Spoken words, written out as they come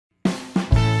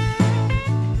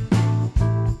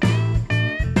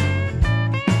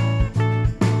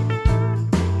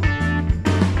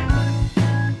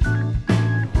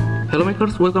Hello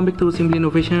makers, welcome back to Simple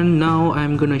Innovation. Now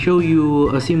I'm gonna show you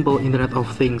a simple Internet of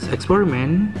Things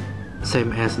experiment,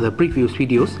 same as the previous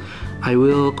videos. I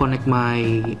will connect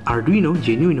my Arduino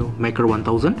Genuino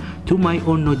MKR1000 to my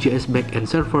own Node.js backend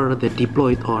server that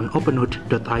deployed on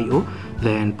Openode.io,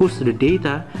 then push the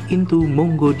data into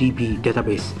MongoDB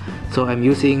database. So I'm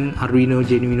using Arduino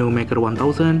Genuino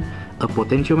MKR1000, a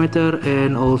potentiometer,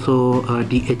 and also a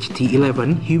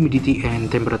DHT11 humidity and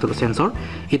temperature sensor.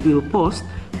 It will post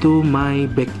to my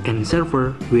backend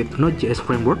server with Node.js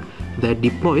framework that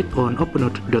deployed on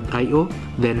Openode.io,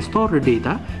 then store the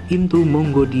data into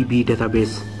MongoDB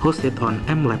database hosted on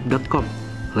mLab.com.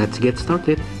 Let's get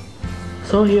started.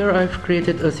 So here I've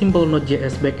created a simple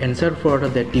Node.js backend server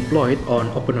that deployed on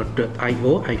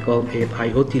Openode.io. I call it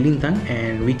IoT Lintang,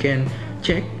 and we can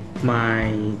check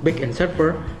my backend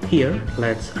server here.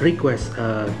 Let's request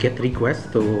get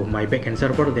request to my backend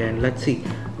server, then let's see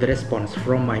the response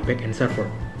from my backend server.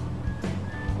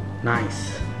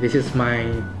 Nice, this is my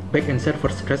backend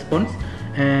server's response,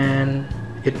 and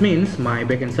it means my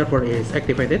backend server is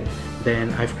activated.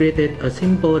 Then I've created a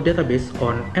simple database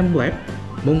on mLab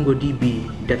MongoDB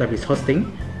database hosting.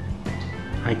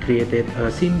 I created a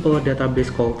simple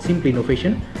database called Simple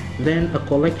Innovation, then a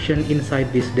collection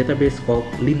inside this database called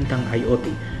Lintang IoT.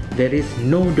 There is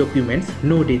no documents,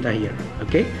 no data here.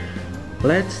 Okay,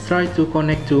 let's try to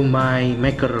connect to my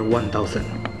MKR1000.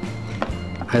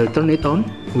 I'll turn it on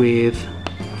with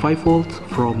 5 volts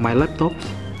from my laptop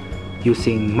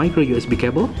using micro USB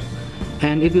cable,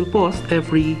 and it will post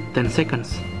every 10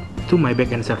 seconds to my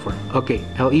backend server. Okay,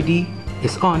 LED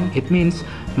is on, it means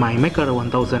my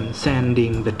MKR1000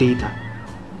 sending the data.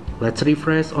 Let's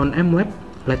refresh on mLab.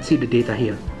 Let's see the data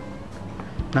here.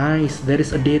 Nice, there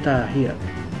is a data here.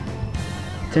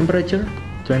 Temperature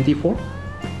 24,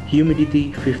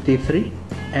 humidity 53,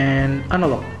 and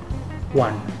analog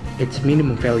 1, its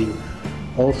minimum value.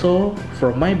 Also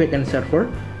from my backend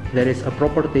server there is a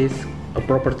property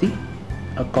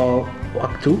called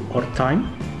walk2 or time.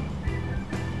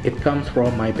 It comes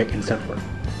from my backend server.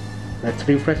 Let's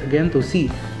refresh again to see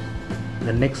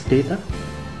the next data.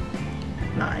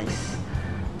 Nice,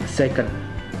 second,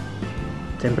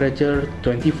 temperature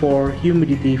 24,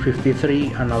 humidity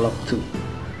 53, analog 2.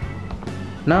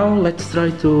 Now let's try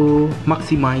to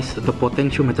maximize the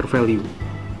potentiometer value.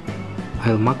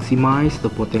 I'll maximize the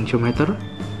potentiometer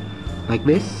like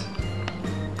this,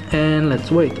 and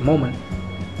let's wait a moment.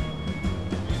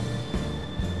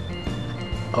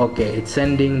 Okay, it's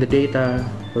sending the data.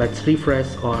 Let's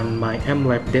refresh on my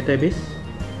mLab database.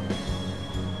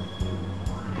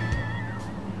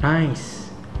 Nice,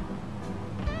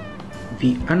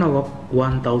 the analog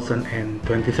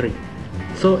 1023.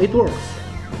 So it works.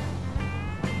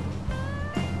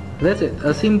 That's it,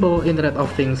 a simple Internet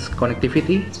of Things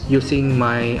connectivity using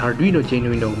my Arduino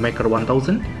Genuino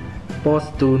MKR1000,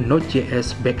 post to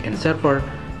Node.js backend server,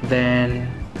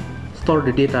 then store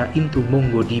the data into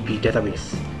MongoDB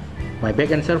database. My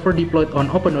backend server deployed on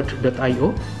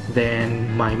Openode.io, then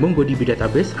my MongoDB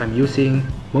database I'm using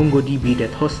MongoDB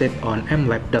that hosted on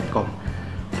mLab.com.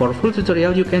 For full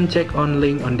tutorial you can check on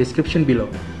link on description below.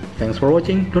 Thanks for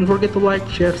watching, don't forget to like,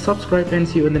 share, subscribe, and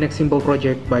see you in the next simple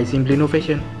project by Simple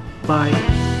Innovation. Bye.